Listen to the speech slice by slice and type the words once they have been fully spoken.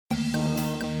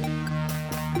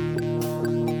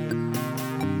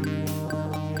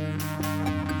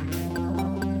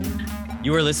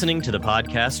You are listening to the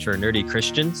podcast for nerdy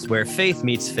Christians, where faith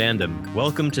meets fandom.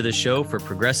 Welcome to the show for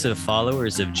progressive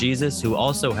followers of Jesus who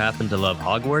also happen to love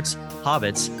Hogwarts,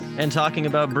 hobbits, and talking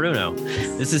about Bruno.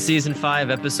 This is Season 5,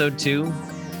 Episode 2,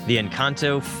 The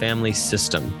Encanto Family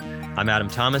System. I'm Adam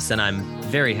Thomas, and I'm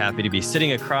very happy to be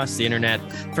sitting across the internet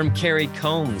from Carrie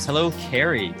Combs. Hello,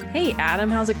 Carrie. Hey, Adam.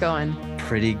 How's it going?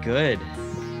 Pretty good.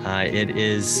 It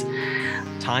is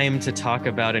time to talk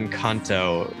about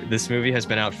Encanto. This movie has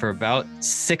been out for about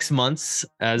 6 months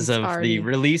as of the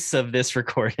release of this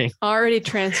recording. Already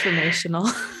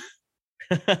transformational.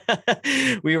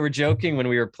 We were joking when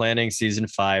we were planning Season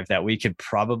 5 that we could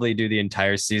probably do the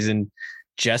entire season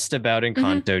just about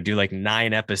Encanto, do like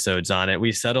 9 episodes on it.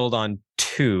 We settled on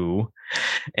 2,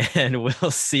 and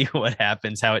we'll see what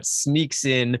happens, how it sneaks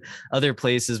in other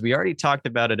places. We already talked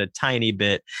about it a tiny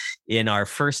bit in our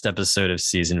first episode of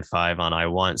Season 5 on I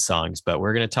Want Songs, but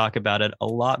we're going to talk about it a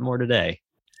lot more today.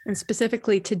 And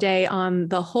specifically today on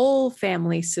the whole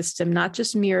family system, not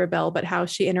just Mirabel, but how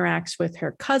she interacts with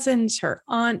her cousins, her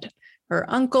aunt, her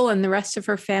uncle, and the rest of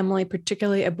her family,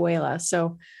 particularly Abuela.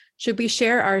 So should we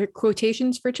share our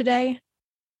quotations for today?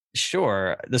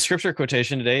 Sure. The scripture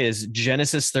quotation today is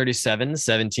Genesis 37,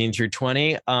 17 through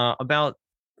 20, about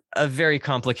a very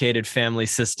complicated family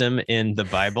system in the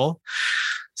Bible.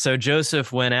 So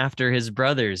Joseph went after his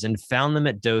brothers and found them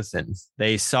at Dothan.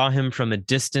 They saw him from a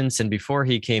distance, and before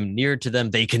he came near to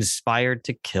them, they conspired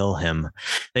to kill him.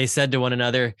 They said to one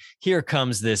another, "Here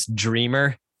comes this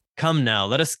dreamer. Come now,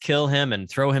 let us kill him and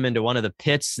throw him into one of the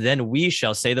pits. Then we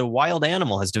shall say the wild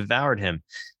animal has devoured him,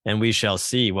 and we shall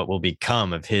see what will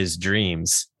become of his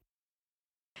dreams."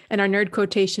 And our nerd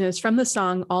quotation is from the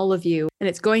song All of You, and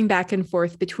it's going back and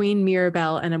forth between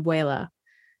Mirabel and Abuela.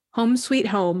 "Home sweet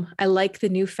home, I like the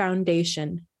new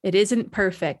foundation. It isn't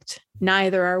perfect,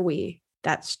 neither are we.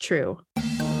 That's true."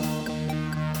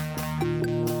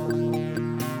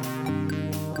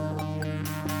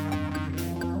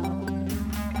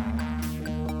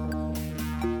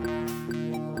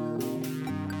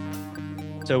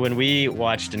 So when we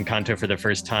watched Encanto for the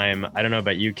first time, I don't know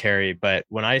about you, Carrie, but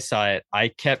when I saw it, I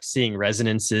kept seeing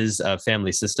resonances of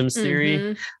family systems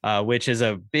theory, which is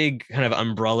a big kind of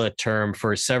umbrella term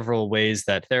for several ways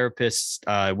that therapists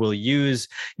will use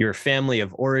your family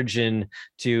of origin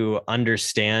to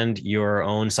understand your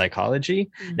own psychology.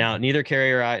 Now, neither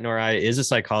Carrie or I nor I is a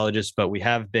psychologist, but we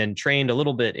have been trained a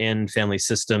little bit in family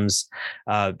systems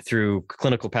through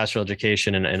clinical pastoral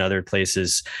education and other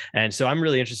places. And so I'm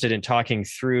really interested in talking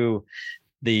through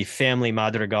the family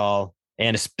madrigal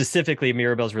and specifically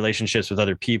Mirabel's relationships with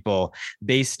other people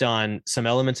based on some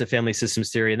elements of family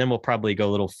systems theory. And then we'll probably go a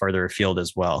little further afield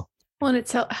as well. Well, and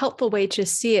it's a helpful way to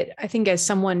see it, I think, as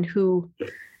someone who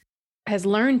has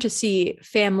learned to see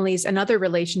families and other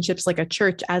relationships like a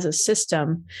church as a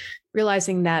system,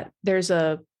 realizing that there's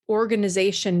a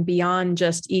organization beyond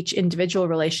just each individual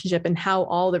relationship and how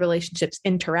all the relationships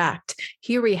interact.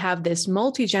 Here we have this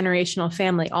multi-generational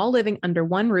family all living under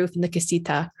one roof in the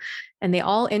casita, and they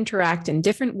all interact in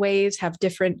different ways, have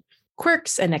different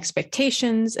quirks and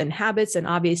expectations and habits, and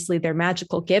obviously their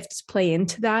magical gifts play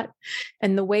into that.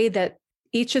 And the way that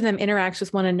each of them interacts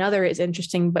with one another is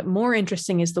interesting, but more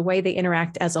interesting is the way they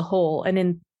interact as a whole.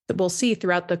 And we'll see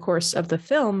throughout the course of the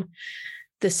film,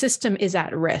 the system is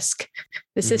at risk.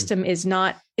 The system is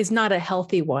not a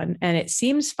healthy one. And it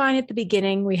seems fine at the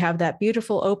beginning. We have that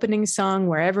beautiful opening song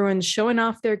where everyone's showing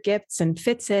off their gifts and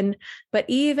fits in. But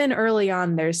even early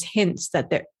on, there's hints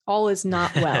that all is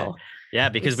not well. Yeah,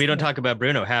 because we don't talk about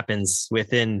Bruno happens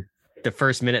within the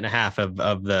first minute and a half of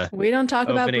the we don't talk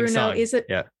about Bruno. Song.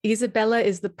 Isabella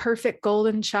is the perfect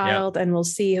golden child, and we'll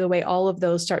see the way all of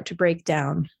those start to break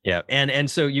down. Yeah, and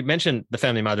so you mentioned the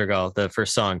Family Madrigal, the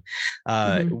first song.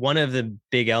 One of the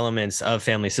big elements of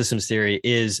family systems theory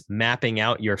is mapping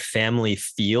out your family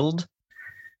field.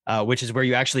 Which is where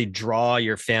you actually draw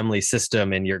your family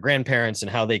system and your grandparents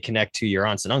and how they connect to your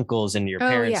aunts and uncles and your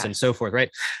parents and so forth, right?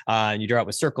 And you draw it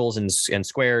with circles and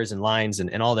squares and lines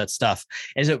and all that stuff.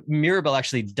 And so Mirabel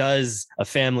actually does a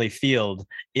family field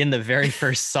in the very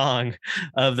first song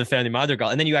of the Family Madrigal.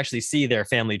 And then you actually see their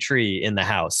family tree in the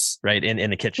house, right? In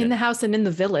the kitchen. In the house and in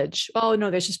the village. Oh,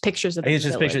 no, there's just pictures of it's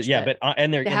just village, pictures, yeah. But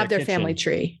and they have their kitchen. family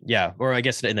tree. Yeah, or I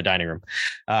guess in the dining room.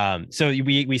 So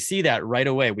we see that right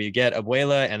away. We get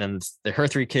Abuela and then her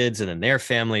 3 kids and then their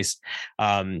families.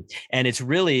 And it's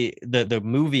really the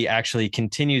movie actually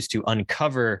continues to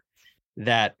uncover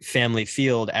that family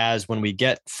field as when we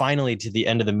get finally to the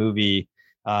end of the movie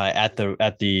at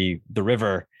the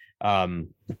river,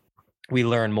 we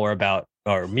learn more about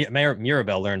or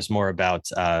Mirabel learns more about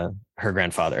her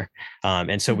grandfather.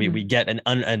 And so we get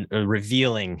a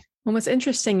revealing. Well, what's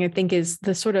interesting, I think, is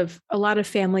the sort of, a lot of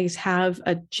families have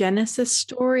a genesis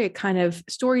story, a kind of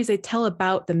stories they tell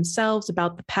about themselves,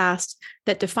 about the past,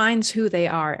 that defines who they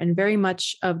are. And very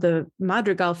much of the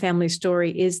Madrigal family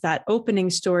story is that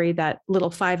opening story that little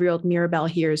 5-year-old Mirabel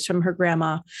hears from her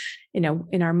grandma. You know,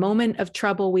 in our moment of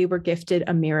trouble, we were gifted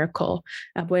a miracle.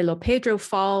 Abuelo Pedro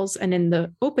falls, and in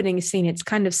the opening scene, it's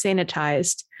kind of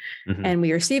sanitized. Mm-hmm. And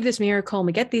we receive this miracle and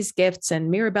we get these gifts,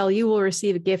 and Mirabel, you will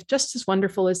receive a gift just as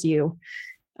wonderful as you.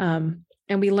 And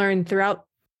we learn throughout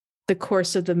the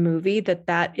course of the movie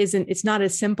it's not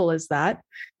as simple as that.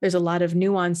 There's a lot of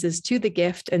nuances to the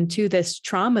gift and to this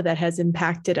trauma that has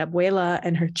impacted Abuela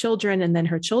and her children, and then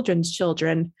her children's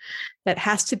children, that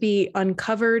has to be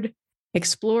uncovered,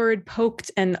 explored,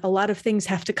 poked, and a lot of things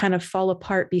have to kind of fall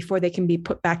apart before they can be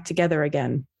put back together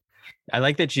again. I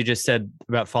like that you just said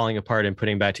about falling apart and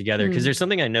putting back together, because there's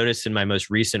something I noticed in my most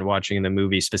recent watching in the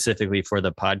movie, specifically for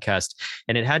the podcast,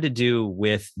 and it had to do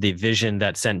with the vision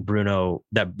that sent Bruno,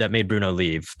 that made Bruno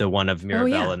leave, the one of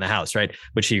Mirabel in the house, right?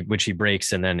 Which he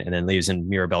breaks and then leaves, and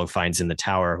Mirabel finds in the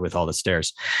tower with all the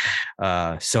stairs.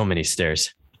 So many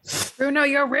stairs. Bruno,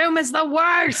 your room is the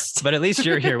worst. But at least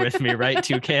you're here with me, right,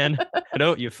 Toucan?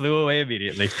 No, you flew away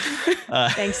immediately.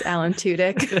 Thanks, Alan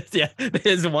Tudyk. Yeah,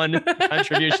 his one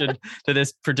contribution to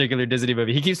this particular Disney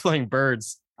movie. He keeps flying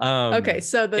birds. Okay,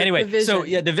 so the vision. So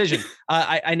yeah, the vision.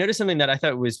 I noticed something that I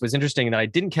thought was interesting that I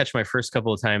didn't catch my first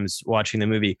couple of times watching the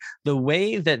movie. The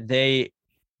way that they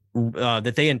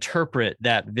interpret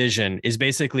that vision is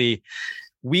basically,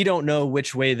 we don't know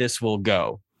which way this will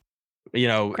go. You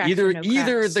know,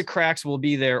 either the cracks will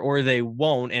be there or they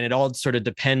won't, and it all sort of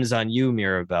depends on you,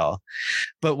 Mirabel.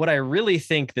 But what I really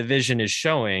think the vision is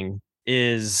showing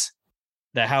is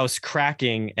the house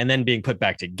cracking and then being put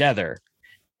back together.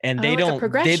 And they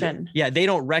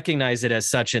don't recognize it as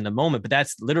such in the moment, but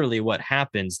that's literally what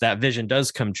happens. That vision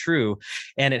does come true,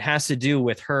 and it has to do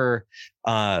with her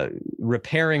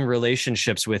repairing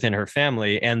relationships within her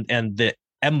family, and the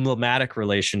emblematic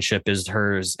relationship is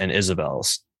hers and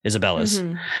Isabella's.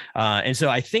 And so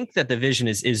I think that the vision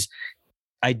is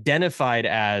identified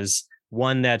as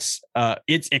one that's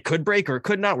it could break or it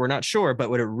could not, we're not sure,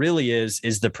 but what it really is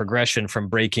the progression from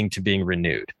breaking to being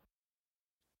renewed.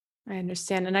 I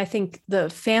understand. And I think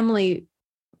the family,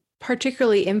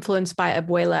 particularly influenced by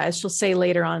Abuela, as she'll say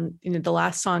later on in the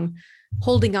last song,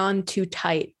 holding on too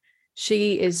tight.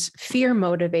 She is fear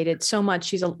motivated so much.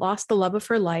 She's lost the love of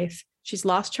her life. She's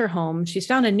lost her home. She's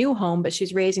found a new home, but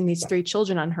she's raising these 3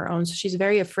 children on her own. So she's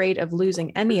very afraid of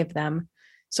losing any of them.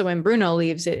 So when Bruno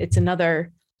leaves, it's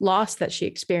another loss that she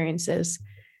experiences.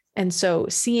 And so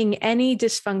seeing any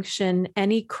dysfunction,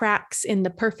 any cracks in the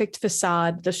perfect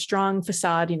facade, the strong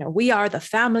facade, you know, we are the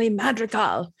family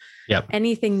Madrigal. Yep.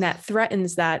 Anything that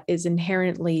threatens that is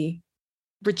inherently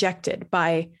rejected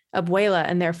by Abuela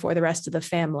and therefore the rest of the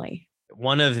family.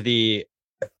 One of the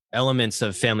elements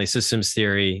of family systems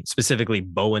theory, specifically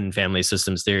Bowen family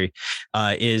systems theory,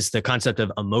 is the concept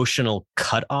of emotional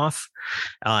cutoff.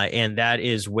 And that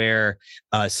is where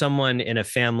someone in a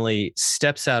family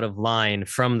steps out of line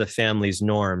from the family's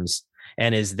norms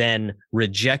and is then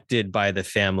rejected by the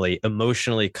family,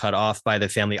 emotionally cut off by the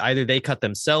family. Either they cut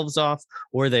themselves off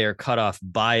or they are cut off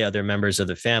by other members of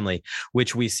the family,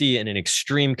 which we see in an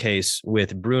extreme case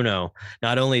with Bruno.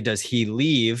 Not only does he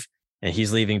leave, and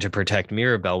he's leaving to protect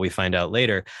Mirabel, we find out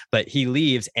later, but he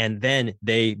leaves and then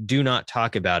they do not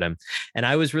talk about him. And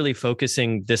I was really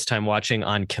focusing this time watching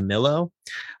on Camillo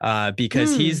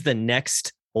because he's the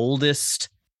next oldest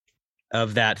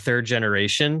of that 3rd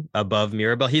generation above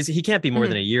Mirabel. He can't be more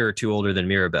than a year or 2 older than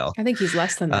Mirabel. I think he's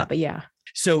less than that, but yeah.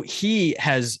 So he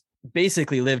has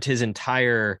basically lived his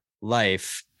entire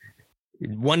life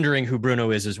wondering who Bruno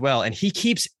is as well. And he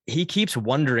keeps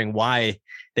wondering why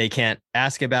they can't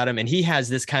ask about him. And he has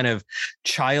this kind of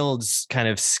child's kind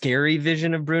of scary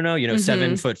vision of Bruno,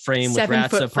 7-foot frame with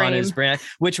rats upon his brain,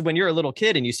 which when you're a little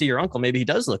kid and you see your uncle, maybe he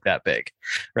does look that big.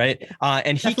 Right.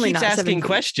 And he keeps asking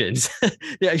questions.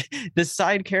 The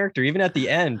side character, even at the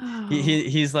end,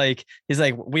 he's like,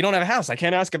 we don't have a house. I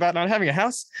can't ask about not having a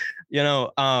house, it's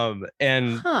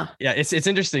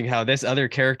interesting how this other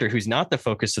character who's not the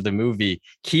focus of the movie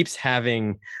keeps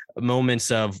having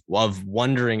moments of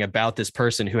wondering about this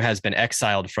person who has been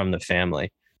exiled from the family.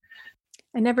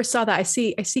 I never saw that. I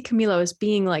see Camilo as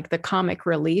being like the comic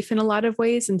relief in a lot of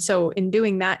ways. And so in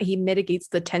doing that, he mitigates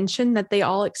the tension that they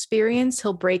all experience.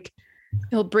 He'll break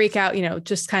out,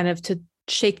 just kind of to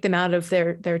shake them out of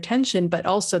their tension. But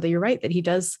also that you're right, that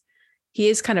he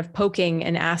is kind of poking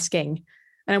and asking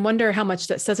And I wonder how much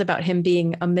that says about him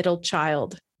being a middle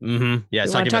child. Mm-hmm. Yeah, You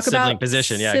it's want talking to about talk sibling about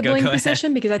position. Yeah, sibling go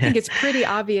position? ahead. Because I think it's pretty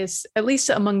obvious, at least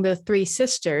among the three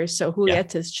sisters, so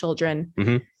Julieta's children,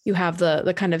 you have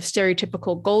the kind of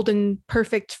stereotypical golden,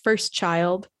 perfect first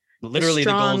child. Literally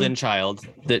the golden child.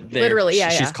 Literally,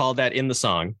 she's called that in the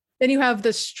song. Then you have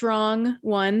the strong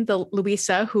one, the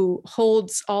Luisa, who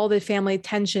holds all the family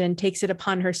attention and takes it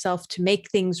upon herself to make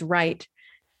things right.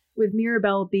 With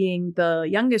Mirabel being the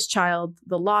youngest child,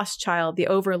 the lost child, the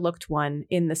overlooked one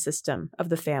in the system of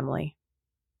the family.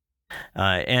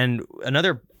 And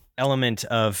another element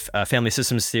of family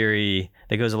systems theory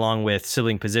that goes along with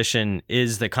sibling position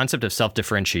is the concept of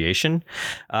self-differentiation.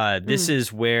 This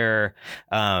is where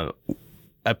a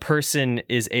person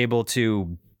is able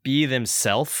to be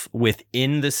themselves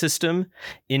within the system,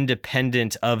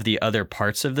 independent of the other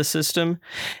parts of the system.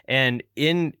 And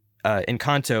in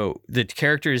Encanto, the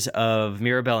characters of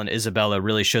Mirabel and Isabella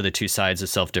really show the two sides of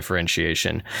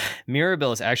self-differentiation.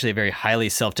 Mirabel is actually a very highly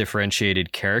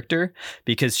self-differentiated character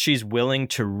because she's willing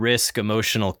to risk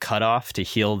emotional cutoff to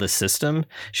heal the system.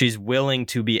 She's willing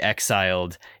to be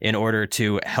exiled in order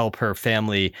to help her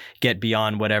family get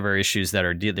beyond whatever issues that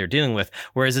they're dealing with.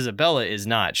 Whereas Isabella is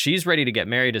not. She's ready to get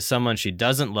married to someone she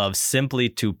doesn't love simply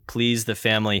to please the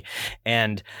family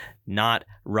and not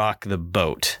rock the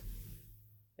boat.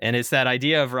 And it's that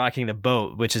idea of rocking the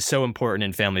boat, which is so important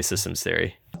in family systems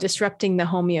theory. Disrupting the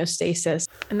homeostasis.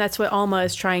 And that's what Alma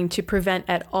is trying to prevent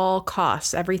at all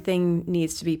costs. Everything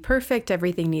needs to be perfect.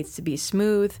 Everything needs to be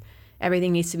smooth.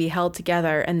 Everything needs to be held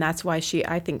together. And that's why she,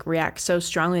 I think, reacts so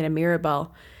strongly to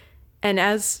Mirabel. And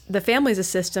as the family's a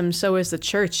system, so is the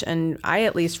church. And I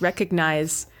at least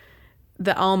recognize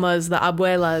the almas, the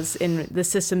abuelas in the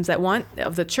systems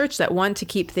of the church that want to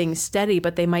keep things steady,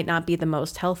 but they might not be the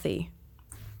most healthy.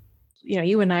 You know,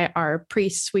 you and I are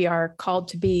priests. We are called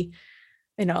to be,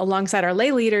 alongside our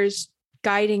lay leaders,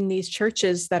 guiding these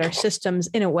churches that are systems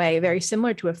in a way very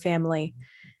similar to a family.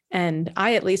 And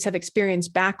I at least have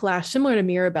experienced backlash similar to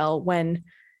Mirabel when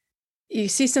you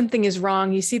see something is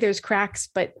wrong, you see there's cracks,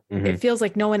 but it feels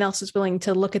like no one else is willing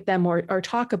to look at them or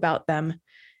talk about them.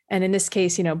 And in this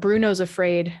case, Bruno's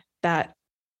afraid that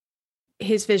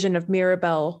his vision of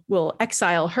Mirabel will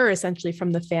exile her essentially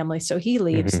from the family. So he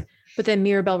leaves. But then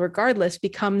Mirabel, regardless,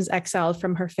 becomes exiled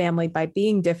from her family by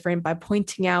being different, by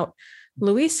pointing out,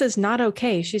 Luisa's not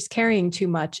okay. She's carrying too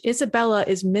much. Isabella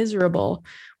is miserable.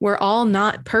 We're all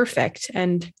not perfect.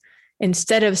 And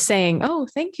instead of saying, oh,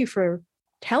 thank you for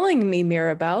telling me,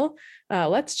 Mirabel,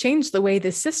 let's change the way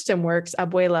the system works,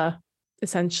 Abuela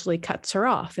essentially cuts her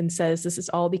off and says, this is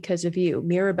all because of you.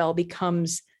 Mirabel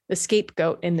becomes the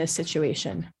scapegoat in this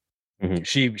situation.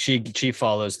 She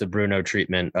follows the Bruno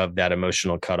treatment of that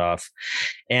emotional cutoff,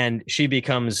 and she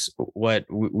becomes what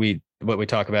we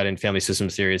talk about in family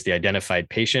systems theory is the identified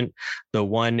patient, the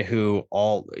one who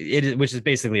which is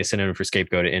basically a synonym for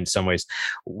scapegoat in some ways,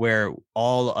 where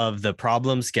all of the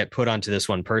problems get put onto this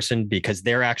one person because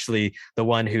they're actually the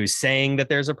one who's saying that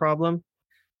there's a problem,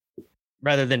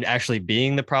 rather than actually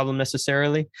being the problem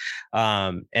necessarily.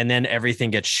 And then everything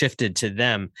gets shifted to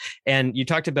them. And you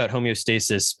talked about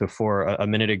homeostasis before a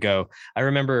minute ago. I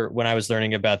remember when I was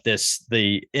learning about this,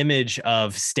 the image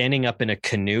of standing up in a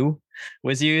canoe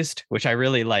was used, which I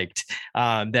really liked.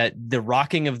 That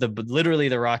literally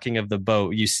the rocking of the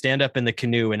boat, you stand up in the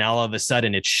canoe and all of a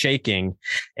sudden it's shaking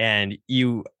and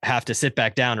you have to sit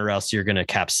back down or else you're going to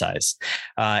capsize.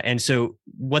 And so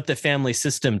what the family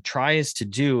system tries to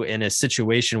do in a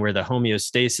situation where the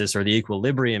homeostasis or the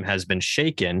equilibrium has been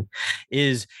shaken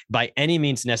is by any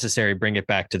means necessary, bring it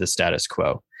back to the status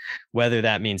quo. Whether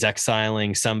that means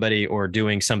exiling somebody or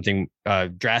doing something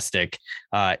drastic,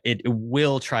 it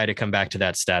will try to come back to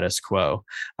that status quo,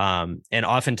 and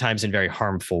oftentimes in very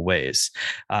harmful ways.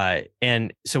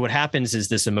 And so what happens is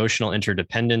this emotional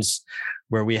interdependence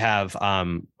where we have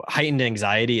heightened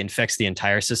anxiety infects the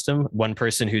entire system. One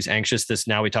person who's anxious,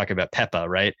 now we talk about Peppa,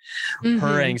 right?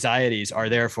 Her anxieties are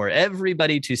there for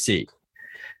everybody to see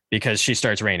because she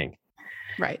starts raining.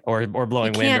 Right. Or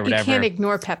blowing wind or whatever. You can't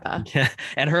ignore Peppa. Yeah.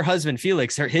 And her husband,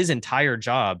 Felix, his entire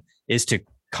job is to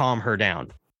calm her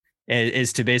down,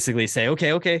 is to basically say,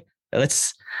 okay,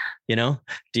 let's,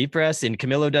 deep breaths. And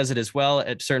Camilo does it as well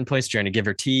at certain points, trying to give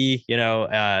her tea,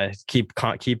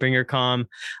 keeping her calm.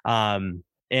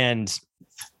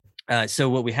 So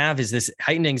what we have is this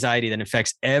heightened anxiety that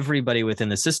affects everybody within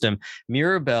the system.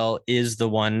 Mirabel is the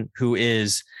one who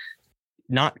is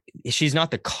she's not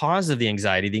the cause of the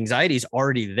anxiety. The anxiety is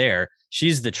already there.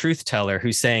 She's the truth teller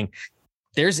who's saying,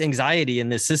 there's anxiety in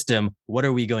this system. What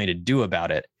are we going to do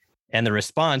about it? And the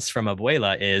response from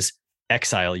Abuela is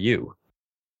exile you.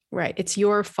 Right. It's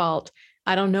your fault.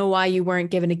 I don't know why you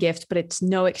weren't given a gift, but it's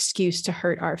no excuse to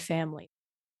hurt our family.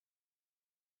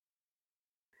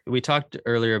 We talked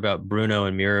earlier about Bruno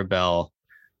and Mirabel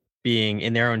being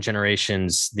in their own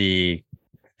generations,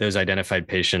 those identified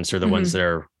patients are the ones that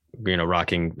are,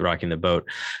 rocking the boat.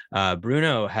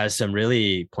 Bruno has some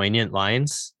really poignant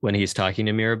lines when he's talking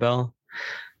to Mirabel.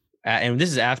 And this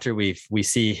is after we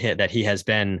see that he has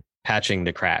been patching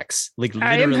the cracks, like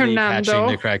literally patching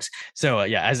the cracks. So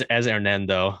as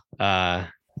Hernando, and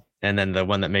then the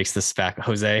one that makes the spackle,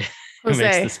 Jose. Who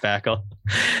makes the spackle.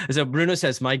 So Bruno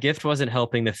says, my gift wasn't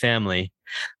helping the family,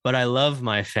 but I love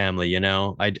my family,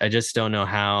 I just don't know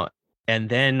how. And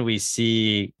then we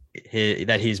see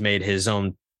that he's made his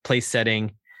own place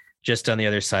setting just on the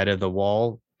other side of the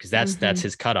wall, because that's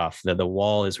his cutoff. The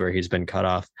wall is where he's been cut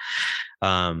off.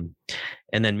 And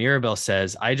then Mirabel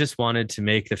says, I just wanted to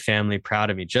make the family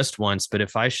proud of me just once, but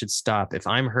if I should stop, if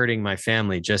I'm hurting my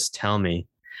family, just tell me.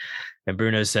 And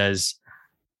Bruno says,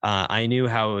 I knew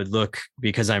how it would look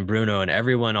because I'm Bruno and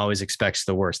everyone always expects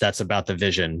the worst. That's about the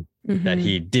vision that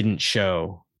he didn't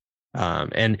show.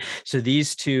 And so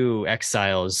these two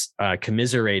exiles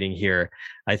commiserating here,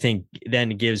 I think then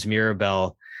gives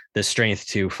Mirabel the strength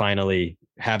to finally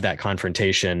have that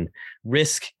confrontation,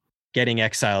 risk getting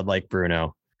exiled like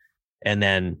Bruno, and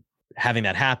then having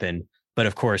that happen. But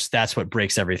of course, that's what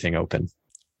breaks everything open.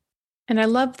 And I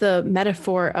love the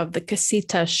metaphor of the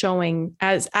casita showing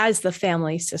as the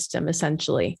family system,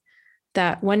 essentially,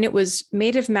 that when it was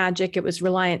made of magic, it was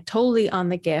reliant totally on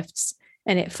the gifts,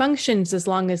 and it functions as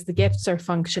long as the gifts are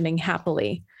functioning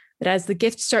happily. But as the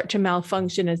gifts start to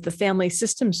malfunction, as the family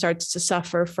system starts to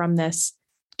suffer from this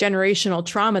generational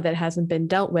trauma that hasn't been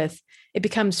dealt with, it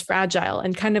becomes fragile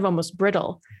and kind of almost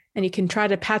brittle. And you can try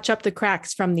to patch up the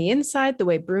cracks from the inside the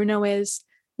way Bruno is.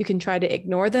 You can try to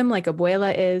ignore them like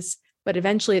Abuela is. But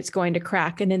eventually it's going to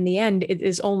crack. And in the end, it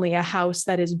is only a house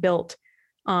that is built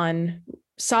on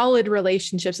solid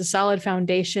relationships, a solid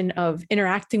foundation of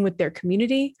interacting with their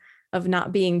community, of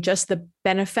not being just the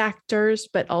benefactors,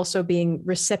 but also being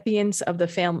recipients of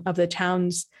the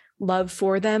town's love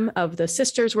for them, of the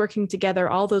sisters working together,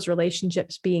 all those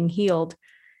relationships being healed,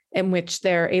 in which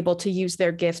they're able to use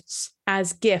their gifts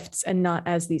as gifts and not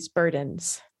as these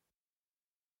burdens.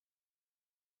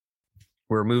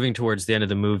 We're moving towards the end of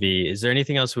the movie. Is there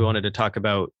anything else we wanted to talk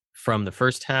about from the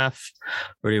first half,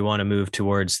 or do you want to move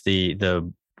towards the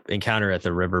encounter at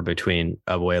the river between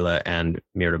Abuela and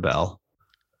Mirabel?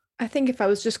 I think if I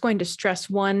was just going to stress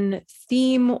one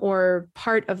theme or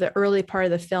part of the early part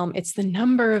of the film, it's the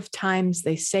number of times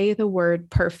they say the word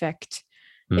perfect.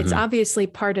 It's obviously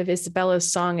part of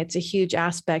Isabella's song. It's a huge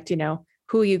aspect,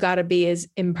 who you got to be is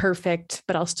imperfect,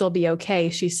 but I'll still be okay,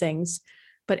 she sings.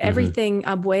 But everything,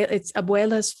 it's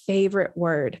Abuela's favorite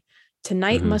word.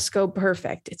 Tonight must go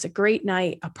perfect. It's a great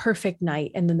night, a perfect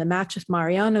night. And then the match with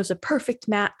Mariano's a perfect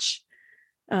match.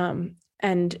 And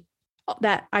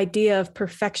that idea of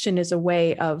perfection is a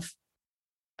way of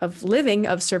living,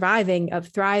 of surviving, of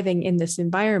thriving in this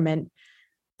environment.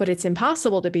 But it's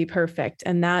impossible to be perfect.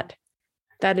 And that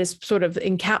is sort of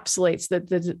encapsulates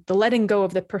the letting go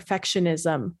of the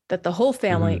perfectionism that the whole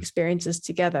family experiences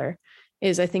together.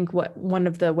 Is, I think, one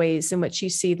of the ways in which you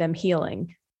see them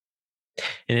healing.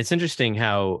 And it's interesting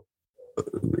how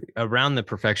around the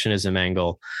perfectionism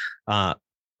angle,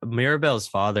 Mirabel's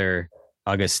father,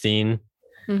 Augustine,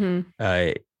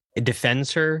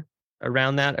 defends her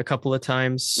around that a couple of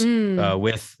times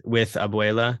with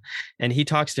Abuela. And he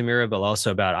talks to Mirabel also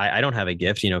about, I don't have a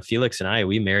gift. Felix and I,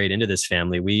 we married into this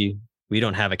family. We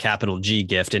don't have a capital G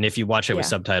gift. And if you watch it with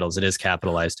subtitles, it is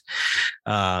capitalized.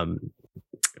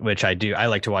 Which I do. I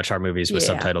like to watch our movies with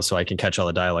subtitles so I can catch all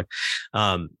the dialogue.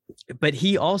 But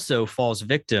he also falls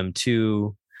victim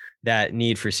to that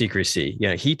need for secrecy.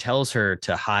 He tells her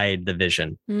to hide the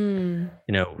vision.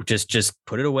 Just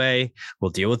put it away. We'll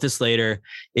deal with this later.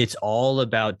 It's all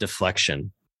about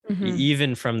deflection.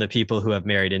 Even from the people who have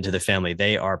married into the family,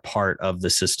 they are part of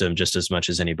the system just as much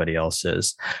as anybody else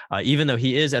is. Even though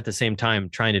he is at the same time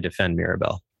trying to defend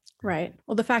Mirabel. Right.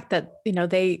 Well, the fact that,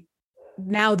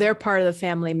 now they're part of the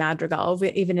family madrigal,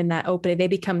 even in that opening, they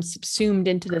become subsumed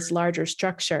into this larger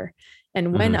structure.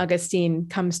 And when Augustine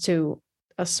comes to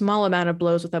a small amount of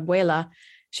blows with Abuela,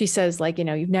 she says,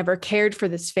 you've never cared for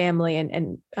this family.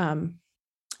 And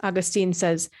Augustine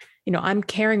says, I'm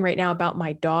caring right now about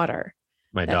my daughter.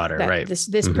 Right.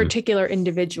 This particular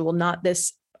individual, not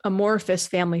this amorphous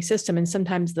family system. And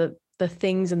sometimes the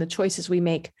things and the choices we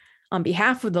make on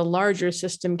behalf of the larger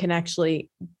system can actually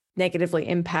negatively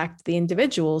impact the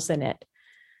individuals in it.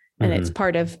 And it's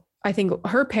part of, I think,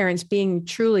 her parents being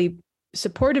truly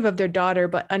supportive of their daughter,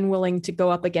 but unwilling to go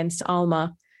up against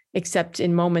Alma except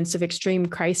in moments of extreme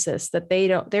crisis, that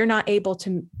they're not able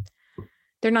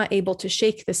to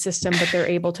shake the system, but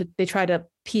they try to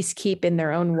peacekeep in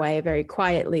their own way, very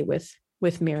quietly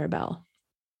with Mirabel.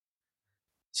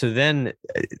 So then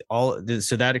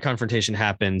so that confrontation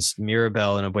happens.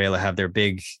 Mirabel and Abuela have their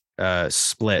big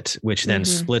split, which then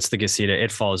splits the casita.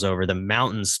 It falls over. The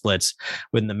mountain splits.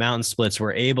 When the mountain splits,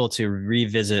 we're able to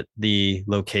revisit the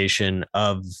location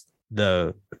of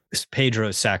the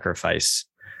Pedro's sacrifice.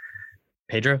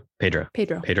 Pedro's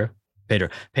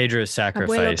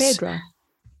sacrifice.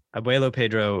 Abuelo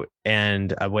Pedro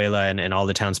and Abuela and all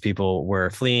the townspeople were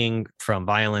fleeing from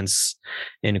violence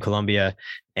in Colombia.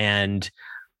 And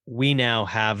we now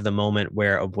have the moment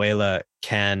where Abuela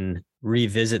can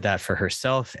revisit that for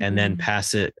herself and then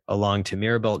pass it along to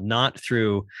Mirabel, not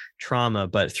through trauma,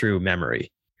 but through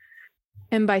memory.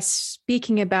 And by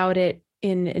speaking about it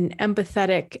in an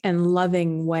empathetic and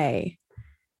loving way.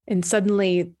 And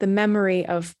suddenly the memory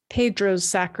of Pedro's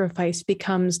sacrifice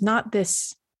becomes not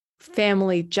this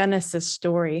family genesis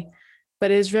story,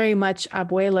 but is very much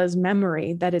Abuela's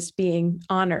memory that is being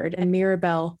honored, and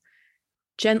Mirabel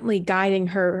gently guiding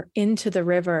her into the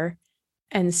river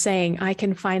and saying, I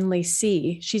can finally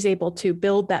see. She's able to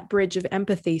build that bridge of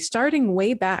empathy, starting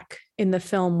way back in the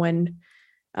film when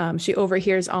she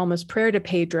overhears Alma's prayer to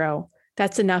Pedro.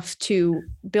 That's enough to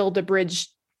build a bridge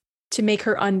to make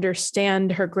her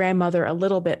understand her grandmother a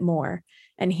little bit more,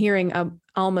 and hearing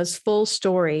Alma's full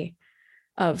story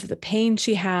of the pain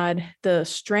she had, the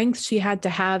strength she had to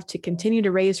have to continue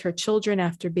to raise her children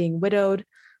after being widowed,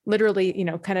 literally,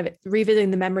 kind of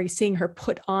revisiting the memory, seeing her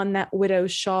put on that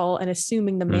widow's shawl and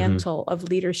assuming the mantle of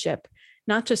leadership,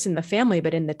 not just in the family,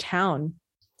 but in the town.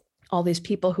 All these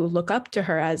people who look up to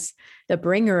her as the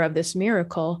bringer of this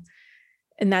miracle.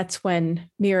 And that's when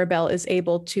Mirabel is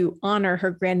able to honor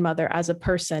her grandmother as a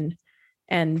person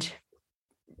and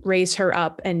raise her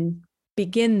up and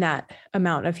begin that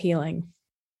amount of healing.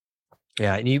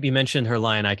 Yeah. And you mentioned her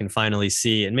line, I can finally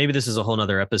see, and maybe this is a whole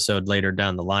nother episode later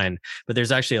down the line, but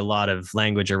there's actually a lot of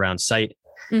language around sight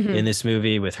in this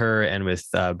movie with her and with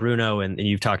Bruno. And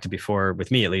you've talked before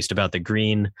with me, at least, about the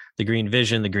green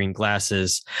vision, the green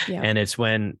glasses. Yeah. And it's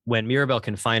when Mirabel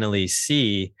can finally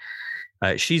see,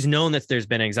 she's known that there's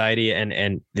been anxiety and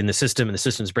in the system, and the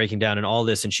system's breaking down and all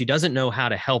this, and she doesn't know how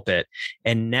to help it.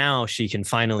 And now she can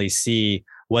finally see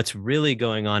what's really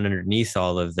going on underneath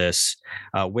all of this,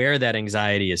 where that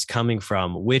anxiety is coming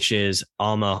from, which is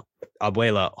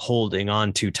Abuela holding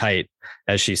on too tight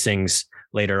as she sings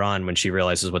later on when she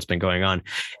realizes what's been going on.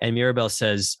 And Mirabel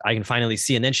says, I can finally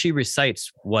see. And then she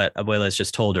recites what Abuela has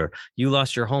just told her. You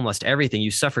lost your home, lost everything.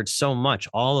 You suffered so much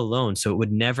all alone, so it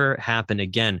would never happen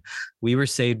again. We were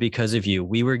saved because of you.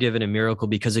 We were given a miracle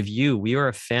because of you. We are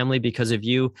a family because of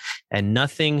you. And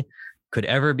nothing could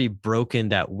ever be broken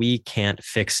that we can't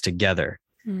fix together.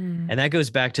 And that goes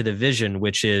back to the vision,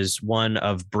 which is one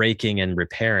of breaking and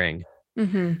repairing,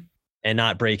 and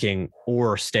not breaking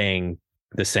or staying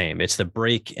the same. It's the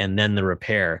break and then the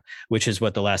repair, which is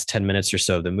what the last 10 minutes or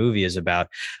so of the movie is about.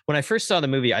 When I first saw the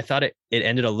movie, I thought it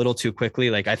ended a little too quickly.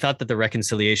 Like, I thought that the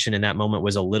reconciliation in that moment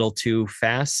was a little too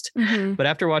fast. But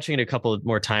after watching it a couple of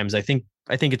more times, I think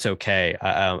it's okay.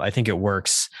 I think it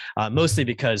works, mostly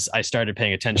because I started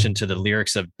paying attention to the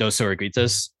lyrics of Dos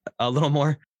Oruguitas a little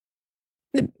more.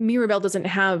 Mirabel doesn't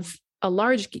have a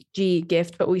large G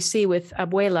gift, but we see with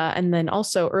Abuela, and then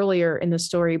also earlier in the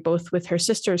story, both with her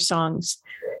sister's songs,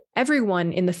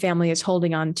 everyone in the family is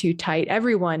holding on too tight.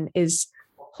 Everyone is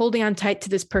holding on tight to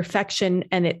this perfection,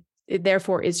 and it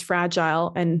therefore is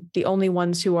fragile. And the only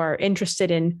ones who are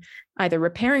interested in either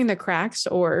repairing the cracks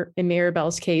or, in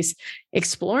Mirabel's case,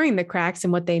 exploring the cracks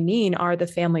and what they mean are the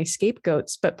family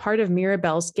scapegoats. But part of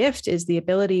Mirabel's gift is the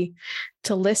ability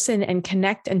to listen and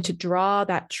connect and to draw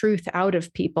that truth out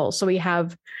of people. So we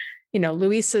have,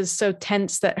 Luisa's so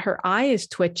tense that her eye is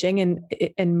twitching,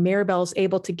 and Mirabel's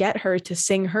able to get her to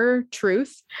sing her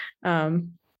truth.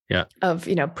 Of,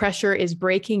 pressure is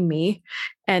breaking me.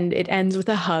 And it ends with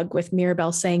a hug with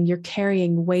Mirabel saying, you're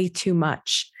carrying way too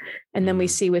much. And then we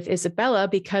see with Isabella,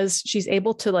 because she's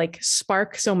able to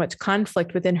spark so much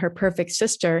conflict within her perfect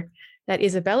sister, that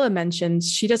Isabella mentions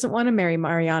she doesn't want to marry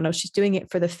Mariano. She's doing it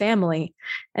for the family.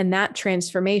 And that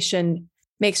transformation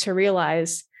makes her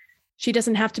realize she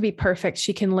doesn't have to be perfect.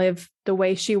 She can live the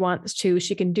way she wants to.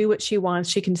 She can do what she wants.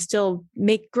 She can still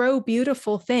grow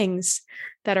beautiful things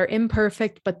that are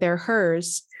imperfect, but they're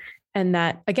hers. And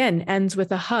that, again, ends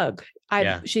with a hug.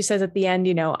 She says at the end,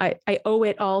 I owe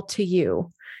it all to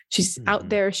you. She's out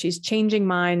there, she's changing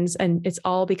minds, and it's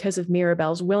all because of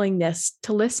Mirabel's willingness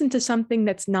to listen to something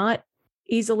that's not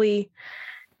easily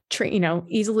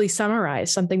easily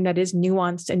summarized, something that is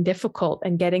nuanced and difficult,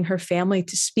 and getting her family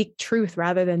to speak truth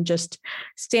rather than just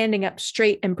standing up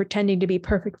straight and pretending to be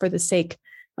perfect for the sake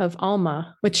of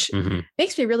Alma, which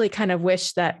makes me really kind of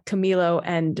wish that Camilo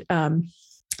and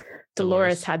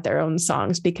Dolores had their own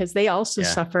songs, because they also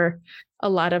suffer a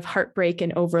lot of heartbreak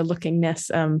and overlookingness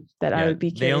that I would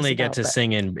be curious They only get about, to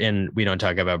sing in We Don't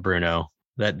Talk About Bruno.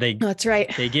 That's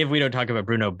right. They give We Don't Talk About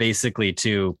Bruno basically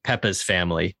to Peppa's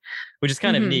family, which is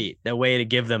kind of neat, a way to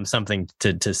give them something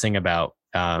to sing about.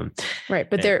 Right.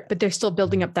 But they're still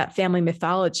building up that family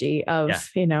mythology of,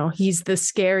 he's the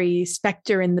scary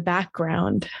specter in the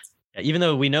background. Even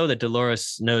though we know that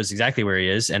Dolores knows exactly where he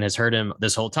is and has heard him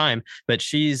this whole time, but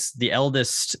she's the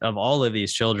eldest of all of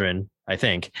these children, I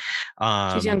think.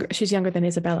 She's younger than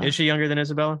Isabella. Is she younger than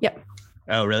Isabella? Yep.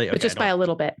 Oh, really? Okay, but just by a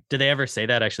little bit. Did they ever say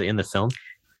that actually in the film?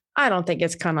 I don't think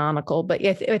it's canonical, but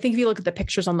I think if you look at the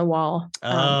pictures on the wall,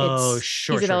 it's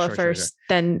Isabella first,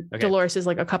 then Dolores is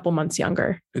like a couple months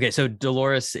younger. Okay, so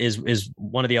Dolores is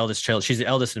one of the eldest children. She's the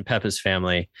eldest in Peppa's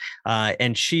family,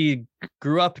 and she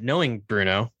grew up knowing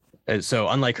Bruno. So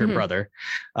unlike her brother,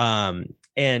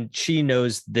 and she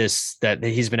knows that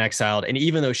he's been exiled. And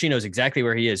even though she knows exactly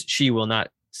where he is, she will not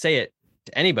say it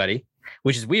to anybody,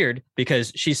 which is weird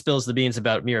because she spills the beans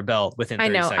about Mirabel within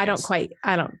 30 seconds.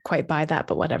 I don't quite buy that,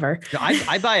 but whatever. No,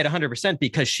 I buy it 100%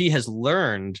 because she has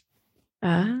learned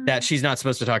that she's not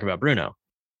supposed to talk about Bruno,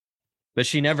 but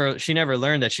she never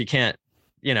learned that she can't,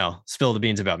 spill the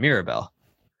beans about Mirabel.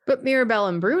 But Mirabel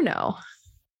and Bruno.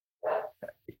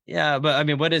 Yeah, but I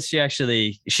mean, what is she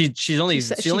actually? She's only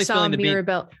spilling the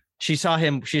Mirabel. She saw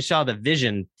him. She saw the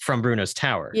vision from Bruno's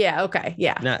tower. Yeah. Okay.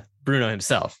 Yeah. Not Bruno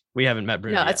himself. We haven't met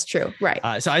Bruno. No, that's true. Right.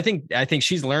 So I think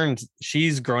she's learned.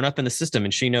 She's grown up in the system,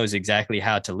 and she knows exactly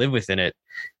how to live within it,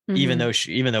 even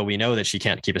though we know that she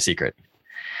can't keep a secret.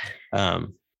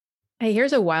 Hey,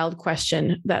 here's a wild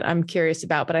question that I'm curious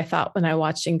about. But I thought when I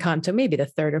watched Encanto, maybe the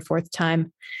third or fourth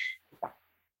time,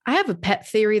 I have a pet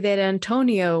theory that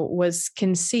Antonio was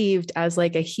conceived as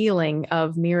like a healing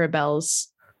of Mirabel's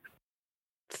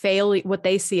failure, what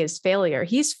they see as failure.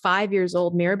 He's 5 years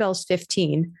old. Mirabel's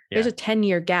 15. There's a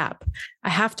 10-year gap. I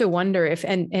have to wonder if,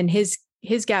 and his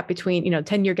gap between,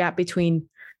 10-year gap between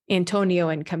Antonio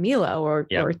and Camilo or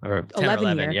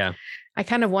 11 year. Yeah. I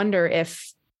kind of wonder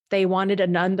if they wanted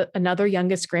another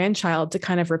youngest grandchild to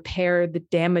kind of repair the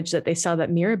damage that they saw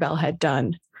that Mirabel had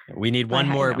done. We need one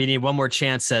more. We need one more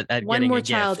chance at one more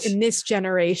child in this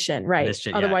generation, right?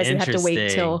 Otherwise, they have to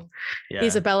wait till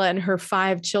Isabella and her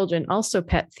 5 children. Also,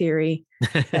 pet theory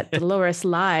that Dolores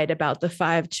lied about the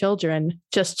 5 children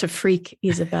just to freak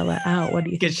Isabella out. What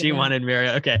do you think? Because she wanted Mary.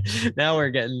 Okay, now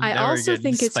we're getting. I also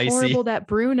think it's horrible that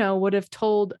Bruno would have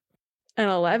told an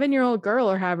 11-year-old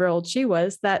girl or however old she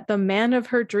was that the man of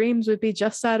her dreams would be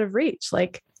just out of reach.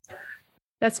 Like,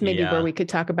 that's maybe where we could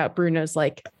talk about Bruno's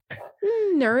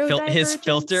neurodivergence. His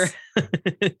filter.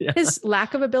 His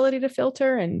lack of ability to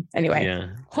filter. And anyway,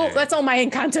 that's all my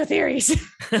Encanto theories.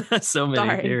 So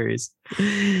many theories.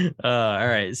 All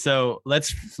right. So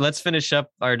let's finish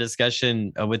up our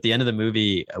discussion with the end of the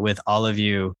movie with all of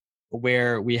you,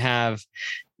 where we have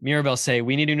Mirabel say,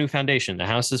 we need a new foundation. The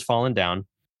house has fallen down.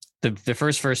 The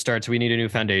first verse starts, we need a new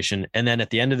foundation. And then at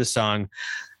the end of the song,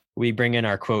 we bring in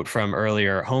our quote from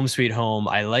earlier, home sweet home.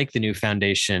 I like the new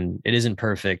foundation. It isn't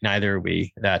perfect. Neither are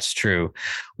we. That's true.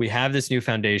 We have this new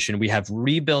foundation. We have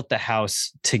rebuilt the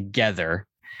house together.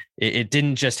 It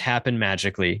didn't just happen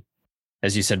magically,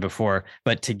 as you said before,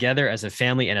 but together as a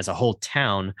family and as a whole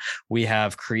town, we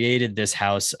have created this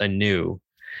house anew.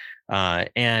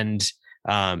 And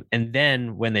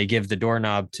then when they give the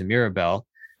doorknob to Mirabel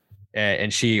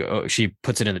and she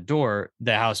puts it in the door,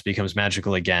 the house becomes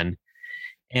magical again.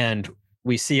 And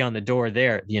we see on the door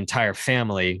there, the entire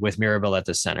family with Mirabel at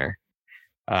the center,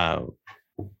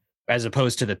 as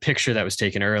opposed to the picture that was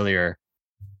taken earlier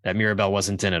that Mirabel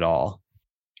wasn't in at all.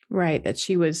 Right. That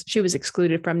she was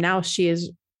excluded from. Now she is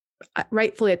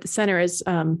rightfully at the center, as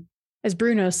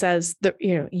Bruno says,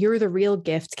 you're the real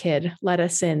gift, kid. Let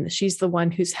us in. She's the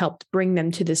one who's helped bring them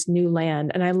to this new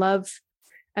land. And I love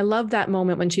that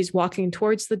moment when she's walking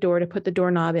towards the door to put the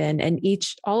doorknob in, and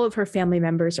all of her family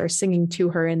members are singing to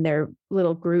her in their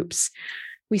little groups.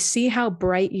 We see how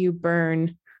bright you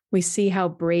burn. We see how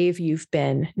brave you've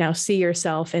been. Now see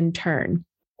yourself in turn.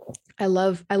 I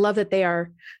love that they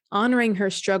are honoring her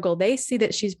struggle. They see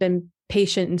that she's been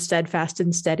patient and steadfast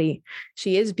and steady.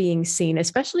 She is being seen,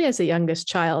 especially as a youngest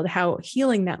child, how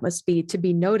healing that must be to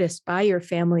be noticed by your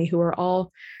family, who are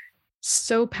all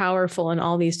so powerful in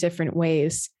all these different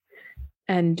ways.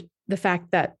 And the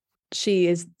fact that she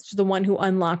is the one who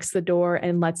unlocks the door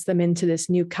and lets them into this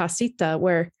new casita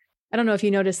where I don't know if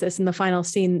you noticed this in the final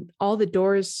scene, all the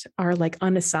doors are like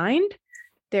unassigned.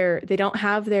 They don't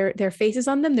have their faces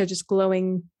on them. They're just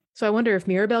glowing. So I wonder if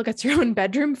Mirabel gets her own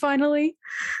bedroom finally,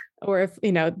 or if,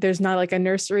 there's not like a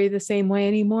nursery the same way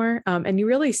anymore. And you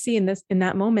really see in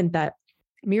that moment that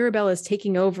Mirabel is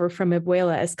taking over from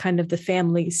Abuela as kind of the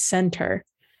family center.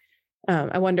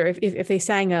 I wonder if they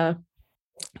sang a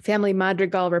family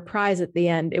madrigal reprise at the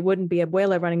end, it wouldn't be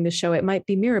Abuela running the show. It might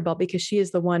be Mirabel, because she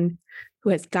is the one who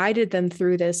has guided them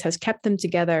through this, has kept them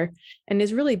together, and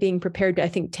is really being prepared to, I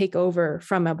think, take over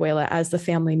from Abuela as the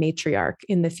family matriarch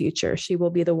in the future. She will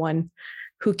be the one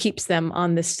who keeps them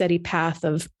on this steady path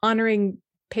of honoring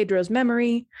Pedro's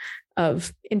memory,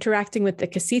 of interacting with the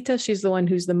casita. She's the one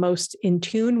who's the most in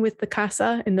tune with the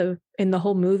casa in the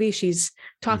whole movie. She's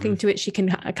talking to it. She can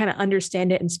kind of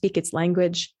understand it and speak its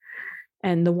language,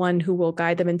 and the one who will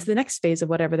guide them into the next phase of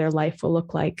whatever their life will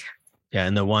look like. Yeah,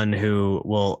 and the one who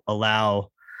will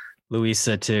allow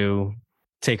Luisa to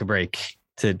take a break,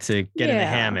 to get in the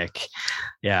hammock.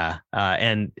 Yeah.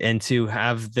 And to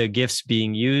have the gifts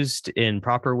being used in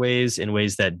proper ways, in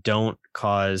ways that don't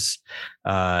cause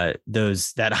that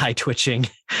eye twitching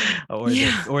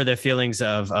or the feelings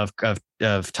of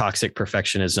toxic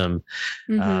perfectionism.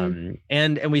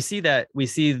 And we see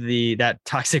that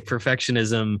toxic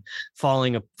perfectionism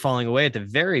falling away at the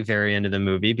very, very end of the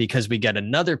movie, because we get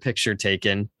another picture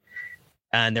taken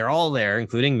and they're all there,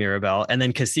 including Mirabel, and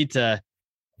then Casita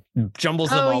jumbles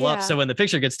them all up. So when the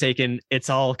picture gets taken, it's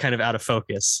all kind of out of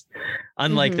focus.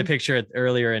 Unlike the picture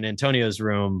earlier in Antonio's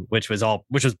room, which was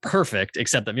perfect,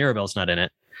 except that Mirabel's not in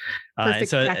it.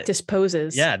 Perfect practice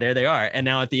poses. Yeah, there they are. And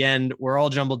now at the end, we're all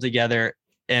jumbled together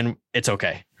and it's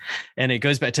okay. And it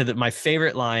goes back to my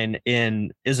favorite line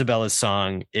in Isabella's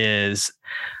song is,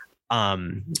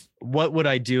 what would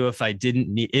I do if it didn't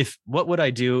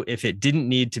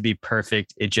need to be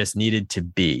perfect? It just needed to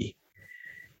be.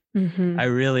 I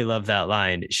really love that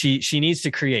line. She needs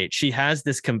to create. She has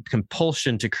this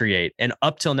compulsion to create. And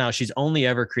up till now, she's only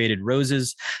ever created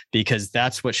roses because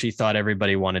that's what she thought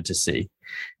everybody wanted to see.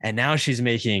 And now she's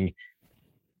making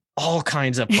all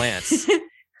kinds of plants,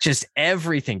 just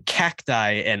everything,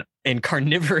 cacti and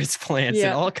carnivorous plants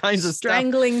and all kinds of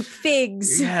strangling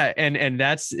figs. Yeah. And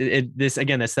that's this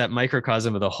again, that's that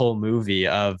microcosm of the whole movie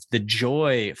of the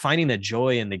joy, finding the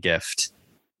joy in the gift.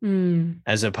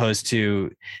 As opposed to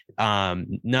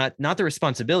not the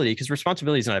responsibility, because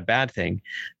responsibility is not a bad thing,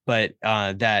 but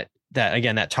that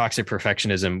again, that toxic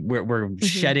perfectionism, we're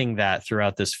shedding that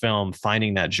throughout this film,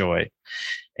 finding that joy.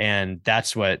 And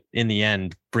that's what in the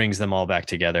end brings them all back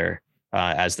together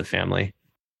as the family.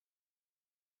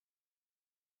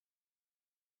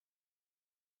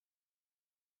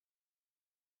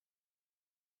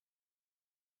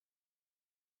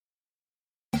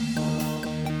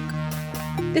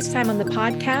 This time on the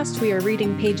podcast, we are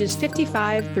reading pages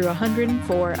 55 through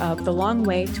 104 of The Long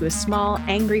Way to a Small,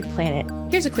 Angry Planet.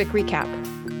 Here's a quick recap.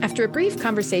 After a brief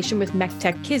conversation with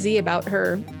MechTech Kizzy about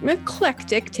her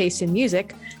eclectic taste in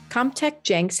music, ComTech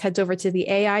Jenks heads over to the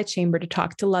AI chamber to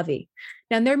talk to Lovey.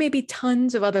 Now, there may be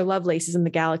tons of other Lovelaces in the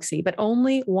galaxy, but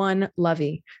only one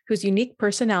Lovey, whose unique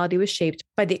personality was shaped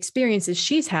by the experiences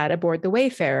she's had aboard the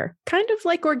Wayfarer, kind of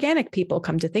like organic people,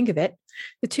 come to think of it.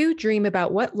 The two dream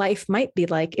about what life might be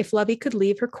like if Lovey could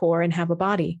leave her core and have a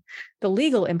body. The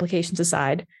legal implications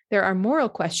aside, there are moral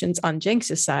questions on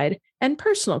Jenks' side and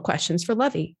personal questions for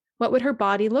Lovey. What would her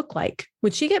body look like?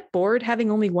 Would she get bored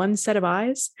having only one set of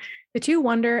eyes? The two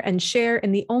wonder and share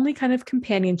in the only kind of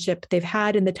companionship they've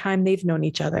had in the time they've known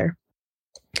each other.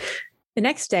 The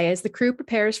next day, as the crew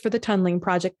prepares for the tunneling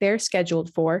project they're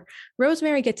scheduled for,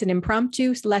 Rosemary gets an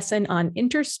impromptu lesson on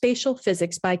interspatial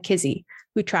physics by Kizzy,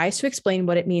 who tries to explain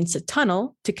what it means to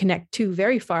tunnel, to connect two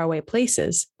very far away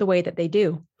places, the way that they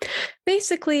do.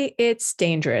 Basically, it's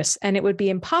dangerous, and it would be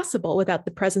impossible without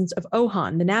the presence of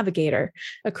Ohan, the navigator,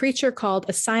 a creature called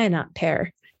a cyanot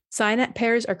pair. Cyanot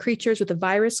pairs are creatures with a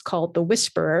virus called the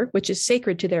Whisperer, which is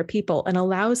sacred to their people and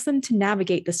allows them to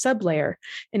navigate the sublayer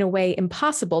in a way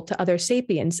impossible to other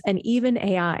sapiens and even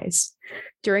AIs.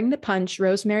 During the punch,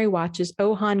 Rosemary watches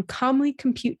Ohan calmly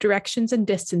compute directions and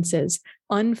distances,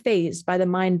 unfazed by the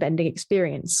mind-bending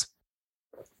experience.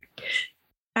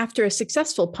 After a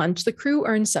successful punch, the crew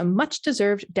earns some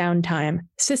much-deserved downtime.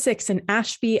 Sissix and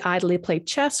Ashby idly play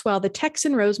chess while the Tex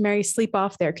and Rosemary sleep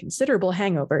off their considerable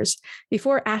hangovers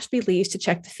before Ashby leaves to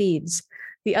check the feeds.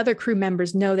 The other crew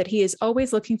members know that he is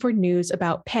always looking for news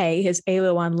about Pei, his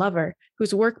Aloan lover,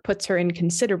 whose work puts her in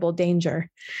considerable danger.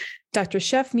 Dr.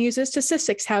 Chef muses to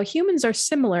Sissix how humans are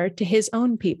similar to his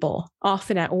own people,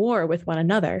 often at war with one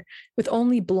another, with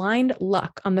only blind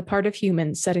luck on the part of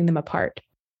humans setting them apart.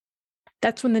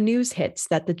 That's when the news hits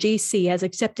that the GC has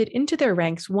accepted into their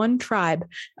ranks one tribe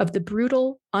of the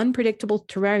brutal, unpredictable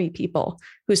Terari people,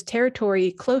 whose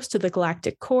territory close to the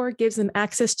galactic core gives them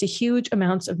access to huge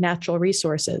amounts of natural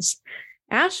resources.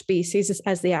 Ashby sees this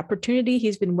as the opportunity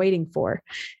he's been waiting for,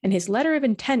 and his letter of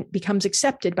intent becomes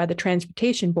accepted by the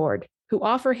Transportation Board, who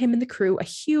offer him and the crew a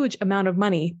huge amount of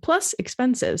money, plus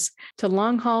expenses, to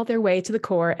long haul their way to the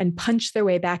core and punch their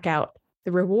way back out.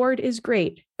 The reward is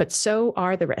great, but so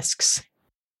are the risks.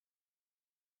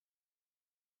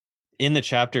 In the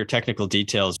chapter Technical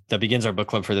Details that begins our book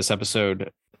club for this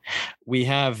episode, we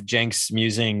have Jenks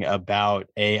musing about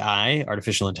AI,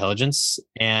 artificial intelligence,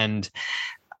 and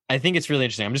I think it's really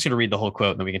interesting. I'm just going to read the whole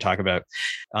quote and then we can talk about it.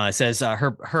 It says,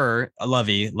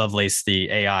 Lovelace,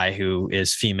 the AI who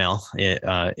is female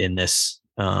in this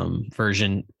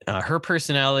version, her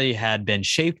personality had been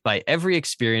shaped by every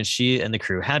experience she and the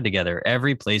crew had together,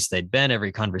 every place they'd been,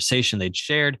 every conversation they'd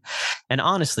shared. And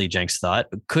honestly, Jenks thought,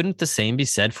 couldn't the same be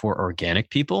said for organic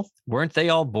people? Weren't they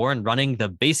all born running the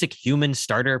basic human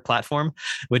starter platform,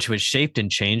 which was shaped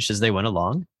and changed as they went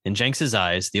along? In Jenks's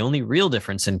eyes, the only real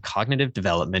difference in cognitive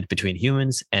development between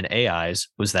humans and AIs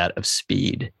was that of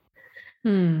speed.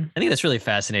 I think that's really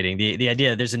fascinating. The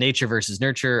idea there's a nature versus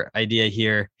nurture idea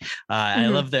here. I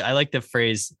like the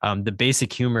phrase the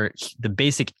basic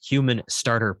human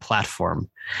starter platform.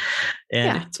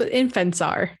 And that's what infants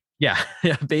are. Yeah,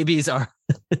 babies are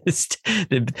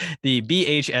the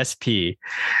BHSP.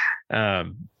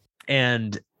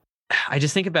 And I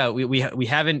just think about we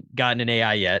haven't gotten an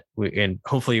AI yet, and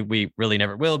hopefully we really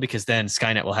never will, because then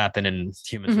Skynet will happen and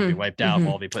humans will be wiped out.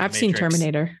 We'll all be put in the Matrix.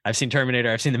 I've seen Terminator.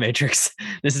 I've seen The Matrix.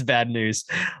 This is bad news.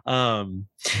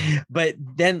 But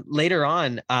then later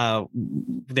on,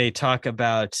 they talk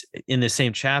about in the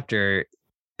same chapter,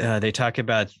 they talk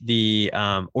about the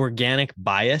organic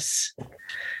bias.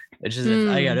 Which is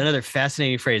I got another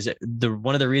fascinating phrase.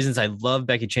 One of the reasons I love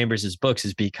Becky Chambers' books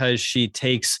is because she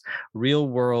takes real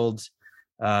world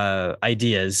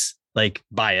ideas like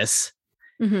bias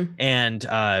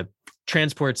and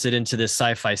transports it into this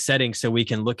sci-fi setting so we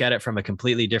can look at it from a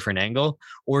completely different angle.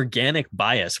 Organic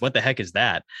bias. What the heck is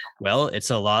that? Well,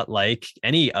 it's a lot like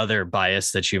any other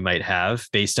bias that you might have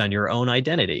based on your own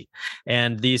identity.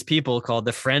 And these people called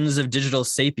the Friends of Digital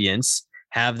Sapience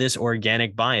have this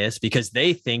organic bias because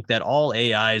they think that all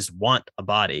AIs want a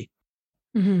body.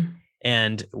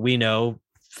 And we know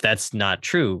that's not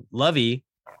true. Lovey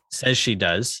says she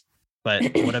does, but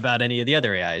what about any of the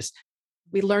other AIs?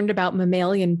 We learned about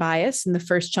mammalian bias in the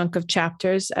first chunk of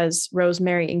chapters as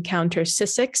Rosemary encounters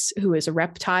Syssix, who is a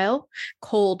reptile,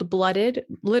 cold-blooded,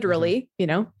 literally,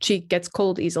 she gets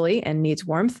cold easily and needs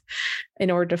warmth in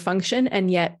order to function.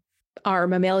 And yet our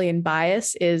mammalian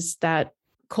bias is that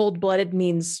cold-blooded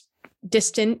means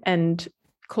distant and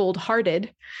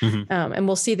cold-hearted. And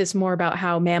we'll see this more about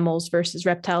how mammals versus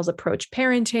reptiles approach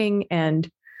parenting and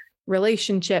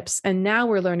relationships. And now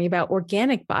we're learning about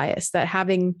organic bias, that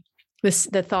having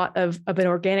the thought of an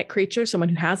organic creature, someone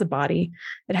who has a body,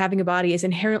 that having a body is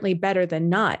inherently better than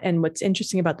not. And what's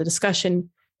interesting about the discussion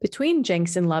between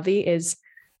Jenks and Lovey is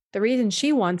the reason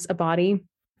she wants a body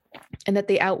and that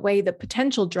they outweigh the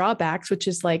potential drawbacks, which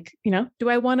is like, do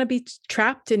I want to be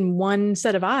trapped in one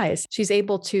set of eyes? She's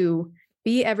able to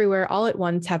be everywhere all at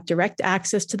once, have direct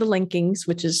access to the linkings,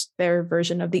 which is their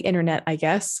version of the internet, I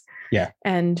guess. Yeah.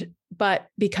 But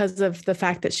because of the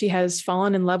fact that she has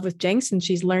fallen in love with Jenks and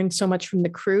she's learned so much from the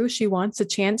crew, she wants a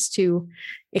chance to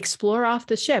explore off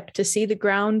the ship, to see the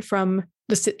ground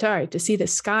to see the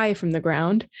sky from the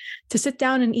ground, to sit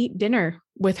down and eat dinner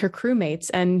with her crewmates,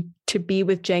 and to be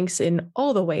with Jenks in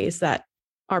all the ways that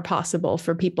are possible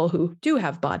for people who do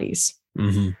have bodies.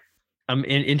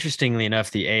 Interestingly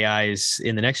enough, the AIs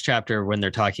in the next chapter, when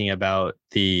they're talking about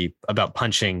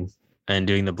punching and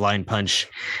doing the blind punch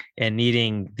and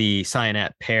needing the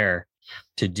cyanate pair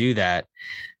to do that,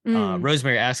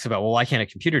 Rosemary asks about, well, why can't a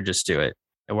computer just do it?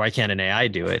 Or why can't an AI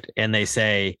do it? And they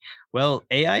say, well,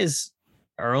 AIs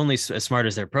are only as smart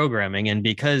as their programming. And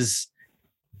because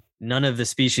none of the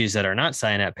species that are not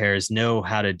cyanate pairs know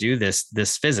how to do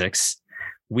this physics,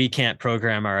 we can't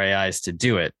program our AIs to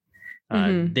do it.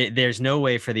 There's no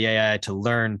way for the AI to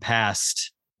learn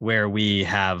past where we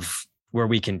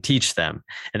can teach them.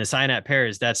 And the cyanate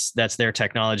pairs, that's their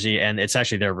technology, and it's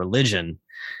actually their religion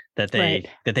that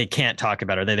they can't talk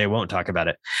about or that they won't talk about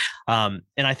it. And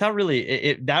I thought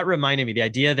really that reminded me, the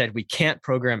idea that we can't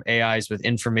program AIs with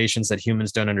informations that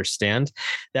humans don't understand.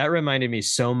 That reminded me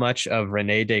so much of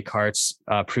Rene Descartes'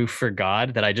 Proof for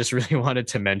God that I just really wanted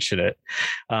to mention it.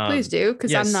 Please do,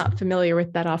 because yes. I'm not familiar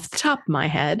with that off the top of my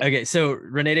head. Okay, so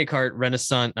Rene Descartes,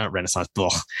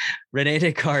 Rene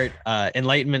Descartes,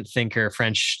 Enlightenment thinker,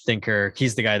 French thinker.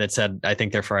 He's the guy that said, "I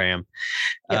think, therefore I am."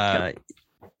 Yep.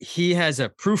 He has a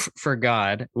proof for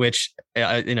God, which,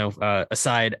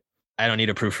 aside, I don't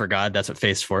need a proof for God. That's what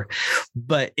faith's for.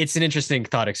 But it's an interesting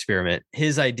thought experiment.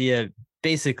 His idea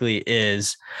basically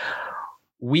is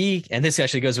and this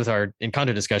actually goes with our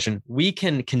Encanto discussion, we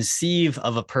can conceive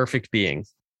of a perfect being.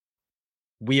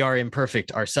 We are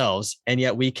imperfect ourselves, and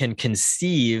yet we can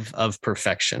conceive of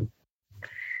perfection.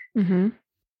 Mm-hmm.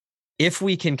 If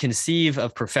we can conceive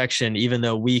of perfection, even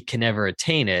though we can never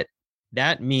attain it,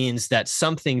 that means that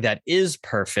something that is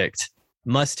perfect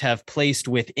must have placed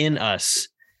within us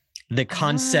the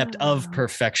concept of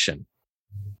perfection,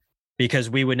 because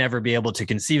we would never be able to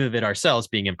conceive of it ourselves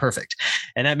being imperfect.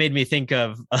 And that made me think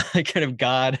of kind of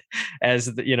God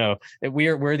as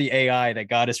we're the AI that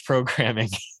God is programming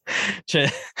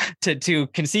to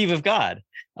conceive of God,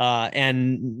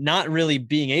 and not really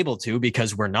being able to,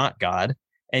 because we're not God.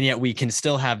 And yet we can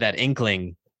still have that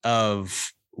inkling of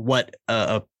what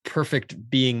a perfect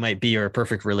being might be, or a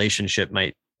perfect relationship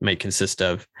might consist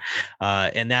of.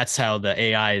 And that's how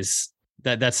the AIs,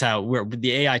 that's how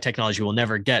the AI technology will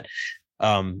never get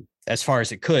as far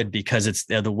as it could, because it's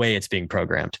the way it's being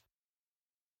programmed.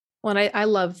 Well, and I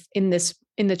love in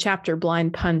the chapter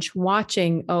Blind Punch,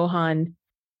 watching Ohan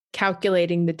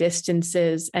calculating the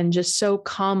distances, and just so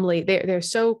calmly, they're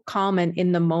so calm and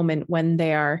in the moment when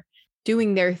they are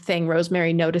doing their thing.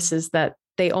 Rosemary notices that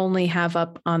they only have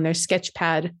up on their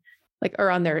sketchpad, or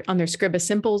on their Scribble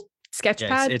Simple sketchpad.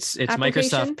 Yeah, it's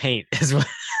Microsoft Paint is what,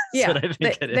 what I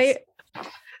think it is.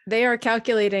 They are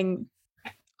calculating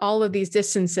all of these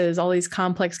distances, all these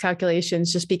complex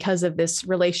calculations, just because of this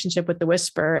relationship with the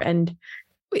Whisper. And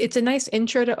it's a nice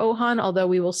intro to Ohan, although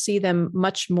we will see them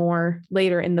much more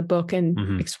later in the book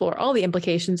and explore all the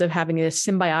implications of having this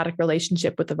symbiotic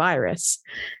relationship with the virus.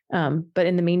 But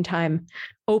in the meantime,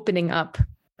 opening up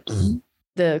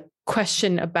the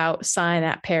question about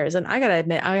cyanat pairs. And I got to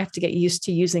admit, I have to get used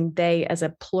to using they as a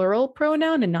plural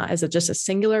pronoun and not as just a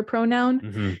singular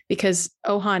pronoun, because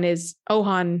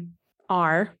Ohan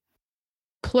are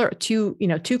plural,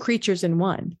 two creatures in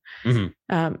one.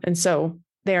 And so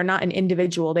they are not an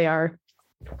individual. They are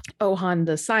Ohan,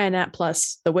 the cyanat,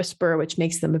 plus the Whisper, which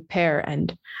makes them a pair.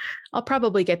 And I'll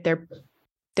probably get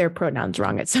their pronouns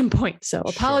wrong at some point. So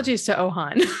apologies to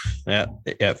Ohan. Yeah.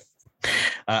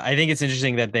 I think it's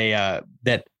interesting that they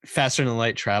that faster than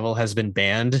light travel has been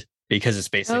banned, because it's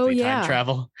basically time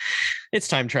travel. It's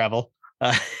time travel.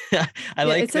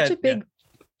 It's such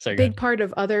a big part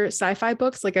of other sci-fi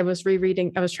books. Like I was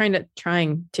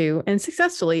trying to and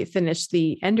successfully finish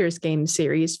the Ender's Game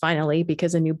series finally,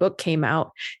 because a new book came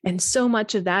out, and so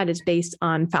much of that is based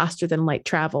on faster than light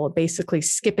travel, basically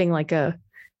skipping like a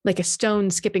stone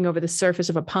skipping over the surface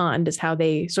of a pond is how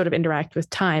they sort of interact with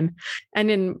time. And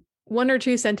in one or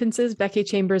two sentences, Becky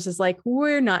Chambers is like,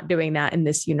 we're not doing that in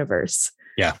this universe.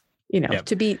 Yeah.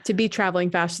 To be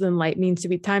traveling faster than light means to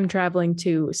be time traveling,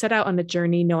 to set out on a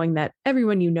journey, knowing that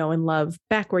everyone you know and love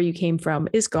back where you came from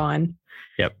is gone.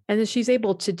 Yep. And then she's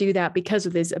able to do that because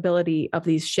of this ability of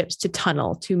these ships to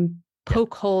tunnel, to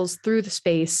poke holes through the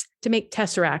space, to make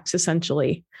tesseracts,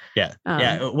 essentially. Yeah.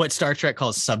 What Star Trek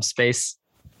calls subspace.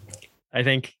 I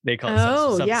think they call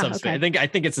it subspace. Okay. I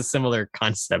think it's a similar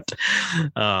concept.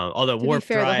 Although warp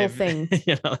drive, the whole thing,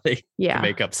 they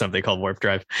make up something called warp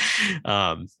drive.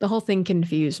 The whole thing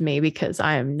confused me, because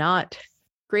I am not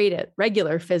great at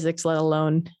regular physics, let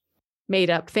alone made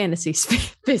up fantasy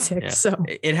physics. Yeah. So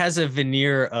it has a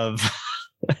veneer of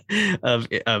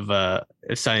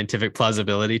scientific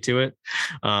plausibility to it,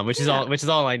 which is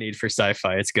all I need for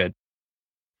sci-fi. It's good.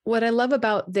 What I love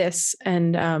about this,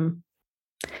 and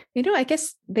I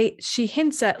guess she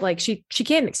hints at, like, she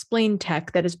can't explain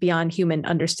tech that is beyond human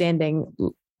understanding,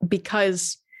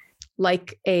 because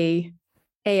like a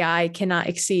AI cannot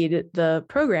exceed the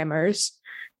programmers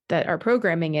that are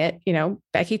programming it.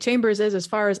 Becky Chambers is, as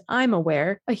far as I'm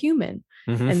aware, a human.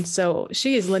 And so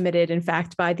she is limited, in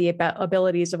fact, by the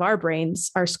abilities of our brains,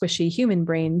 our squishy human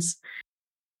brains.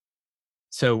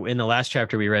 So in the last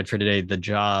chapter we read for today, the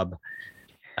job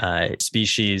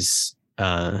species,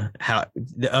 how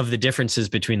of the differences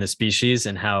between the species,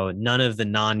 and how none of the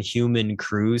non-human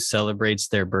crew celebrates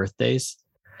their birthdays.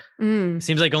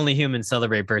 Seems like only humans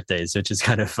celebrate birthdays, which is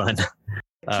kind of fun.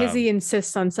 Kizzy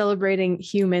insists on celebrating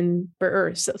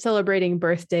celebrating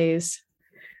birthdays.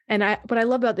 And what I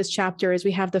love about this chapter is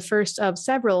we have the first of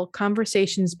several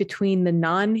conversations between the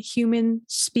non-human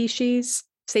species,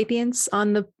 sapiens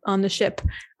on the ship,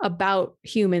 about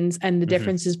humans and the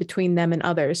differences between them and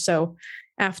others. So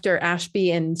after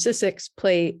Ashby and Sissix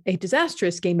play a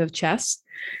disastrous game of chess,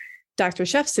 Dr.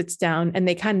 Sheff sits down and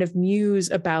they kind of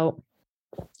muse about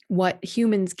what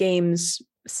humans' games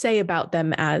say about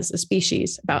them as a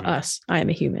species, about us. I am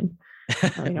a human.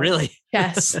 Really?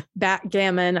 Chess,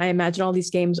 backgammon. I imagine all these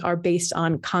games are based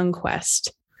on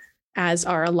conquest, as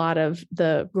are a lot of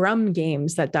the Grum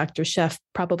games that Dr. Sheff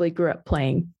probably grew up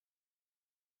playing.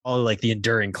 All like the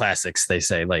enduring classics, they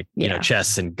say, like, you know,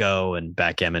 chess and Go and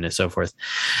backgammon and so forth.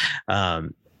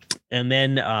 And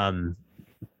then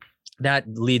that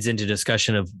leads into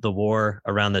discussion of the war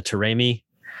around the Teremi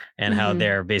and how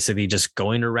they're basically just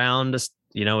going around,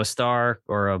 a star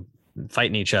or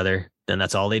fighting each other. And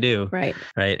that's all they do. Right.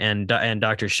 And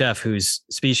Dr. Sheff, whose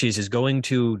species is going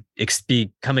to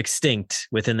become extinct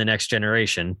within the next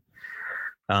generation,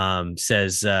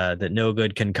 says that no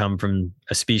good can come from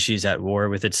a species at war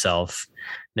with itself,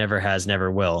 never has, never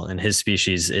will. And his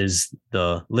species is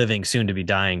the living, soon to be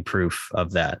dying proof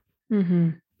of that. Mm-hmm.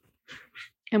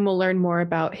 And we'll learn more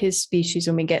about his species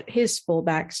when we get his full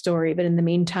backstory. But in the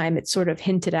meantime, it's sort of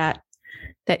hinted at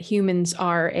that humans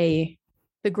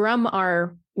the Grum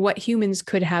are what humans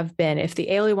could have been. If the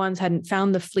Aliwans hadn't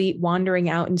found the fleet wandering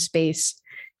out in space,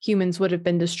 humans would have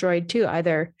been destroyed too.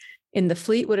 Either in the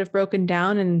fleet would have broken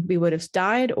down and we would have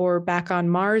died, or back on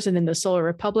Mars and in the Solar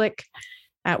Republic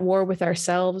at war with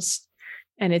ourselves.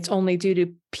 And it's only due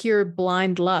to pure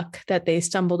blind luck that they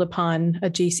stumbled upon a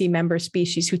GC member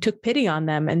species who took pity on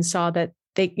them and saw that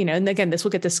they, and again, this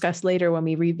will get discussed later when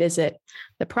we revisit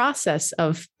the process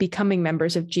of becoming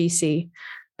members of GC.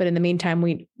 But in the meantime,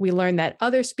 we learn that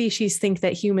other species think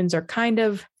that humans are kind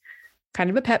of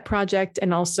a pet project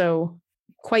and also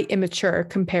quite immature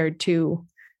compared to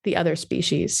the other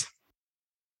species.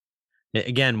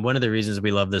 Again, one of the reasons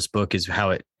we love this book is how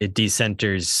it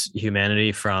decenters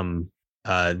humanity from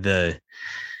the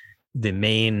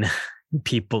main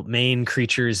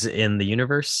creatures in the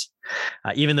universe.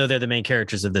 Even though they're the main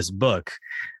characters of this book,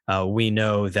 we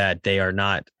know that they are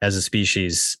not, as a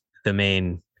species, the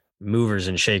main movers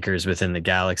and shakers within the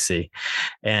galaxy.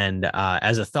 And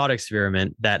as a thought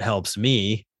experiment, that helps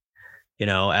me,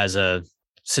 as a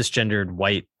cisgendered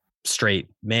white straight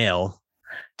male,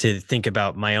 to think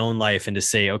about my own life and to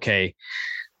say, okay,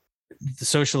 the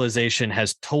socialization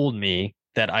has told me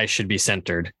that I should be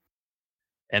centered,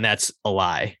 and that's a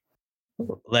lie.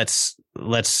 Let's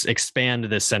expand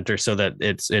this center so that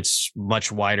it's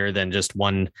much wider than just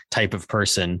one type of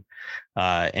person,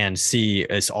 and see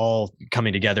us all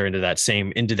coming together into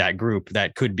that group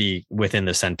that could be within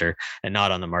the center and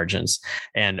not on the margins.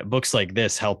 And books like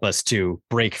this help us to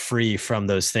break free from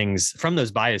those things, from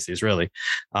those biases, really,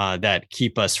 that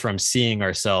keep us from seeing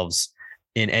ourselves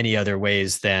in any other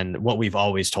ways than what we've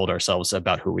always told ourselves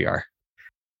about who we are.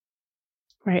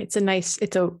 Right. It's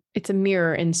a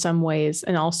mirror in some ways,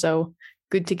 and also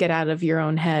good to get out of your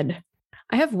own head.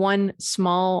 I have one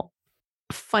small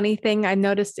funny thing I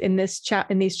noticed in these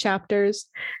chapters.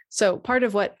 So part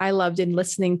of what I loved in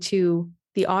listening to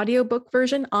the audiobook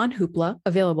version on Hoopla,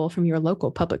 available from your local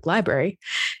public library,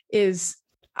 is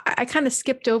I kind of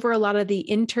skipped over a lot of the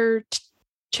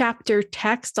chapter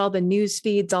text, all the news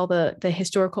feeds, all the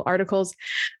historical articles.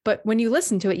 But when you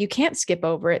listen to it, you can't skip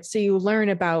over it. So you learn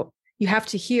about, you have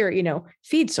to hear,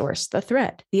 feed source, the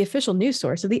thread, the official news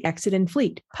source of the Exodus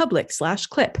fleet,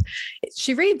 public/clip.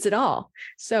 She reads it all.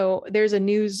 So there's a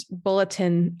news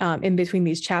bulletin in between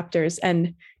these chapters,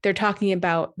 and they're talking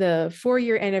about the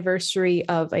 4-year anniversary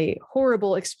of a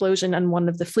horrible explosion on one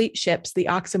of the fleet ships, the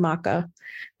Oxymaca,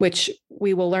 which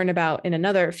we will learn about in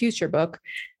another future book.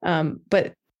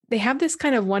 But they have this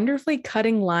kind of wonderfully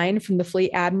cutting line from the fleet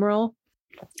admiral.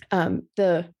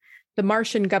 The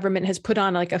Martian government has put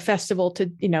on like a festival to,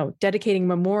 dedicating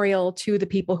memorial to the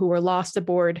people who were lost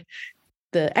aboard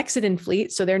the Exodus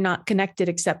fleet. So they're not connected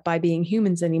except by being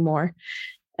humans anymore.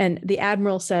 And the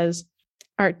admiral says,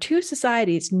 our two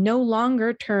societies no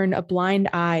longer turn a blind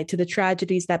eye to the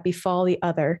tragedies that befall the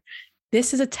other.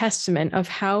 This is a testament of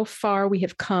how far we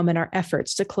have come in our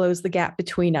efforts to close the gap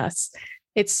between us.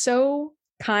 It's so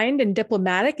kind and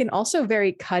diplomatic, and also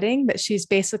very cutting, that she's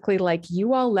basically like,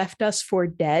 you all left us for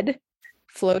dead,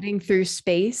 floating through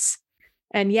space.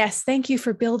 And yes, thank you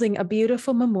for building a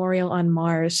beautiful memorial on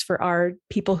Mars for our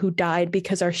people who died,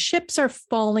 because our ships are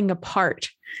falling apart.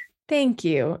 Thank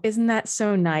you. Isn't that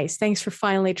so nice? Thanks for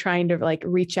finally trying to like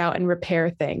reach out and repair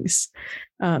things.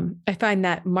 I find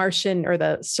that Martian or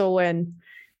the Solan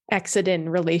Exodin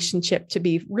relationship to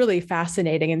be really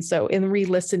fascinating. And so in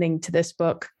re-listening to this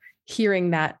book, hearing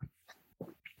that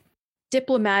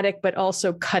diplomatic but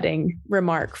also cutting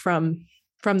remark from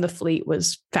the fleet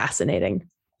was fascinating.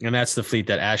 And that's the fleet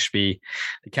that Ashby,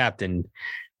 the captain,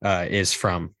 is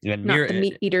from. Not the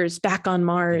meat eaters back on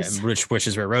Mars. Yeah, which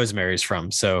is where Rosemary's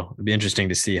from. So it'd be interesting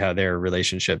to see how their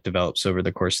relationship develops over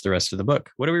the course of the rest of the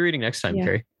book. What are we reading next time,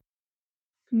 Carrie?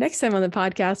 Next time on the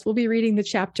podcast, we'll be reading the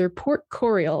chapter Port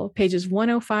Coriol, pages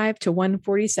 105 to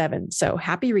 147. So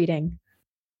happy reading.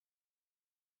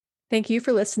 Thank you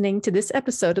for listening to this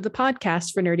episode of the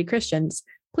podcast for Nerdy Christians.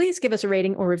 Please give us a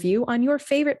rating or review on your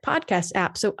favorite podcast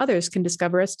app so others can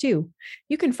discover us too.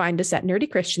 You can find us at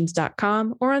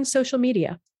nerdychristians.com or on social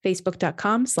media,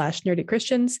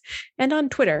 facebook.com/nerdychristians, and on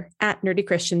Twitter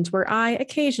 @nerdychristians, where I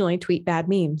occasionally tweet bad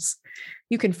memes.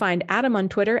 You can find Adam on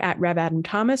Twitter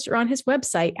 @RevAdamThomas or on his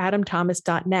website,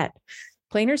 adamthomas.net.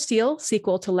 Plain or Steel,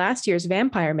 sequel to last year's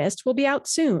Vampire Mist, will be out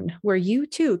soon, where you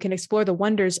too can explore the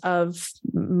wonders of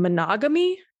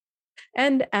monogamy.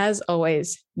 And as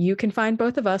always, you can find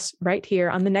both of us right here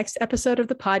on the next episode of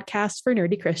the podcast for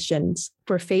Nerdy Christians,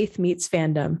 where faith meets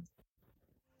fandom.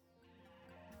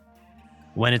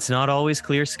 When it's not always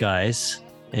clear skies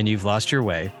and you've lost your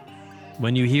way,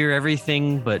 when you hear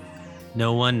everything but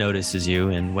no one notices you,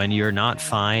 and when you're not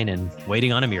fine and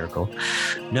waiting on a miracle,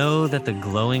 know that the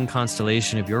glowing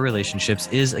constellation of your relationships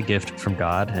is a gift from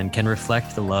God and can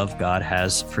reflect the love God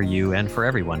has for you and for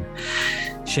everyone.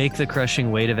 Shake the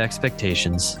crushing weight of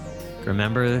expectations.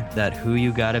 Remember that who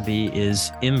you gotta be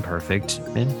is imperfect,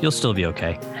 and you'll still be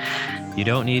okay. You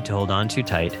don't need to hold on too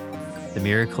tight. The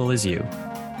miracle is you,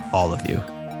 all of you.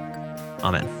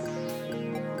 Amen.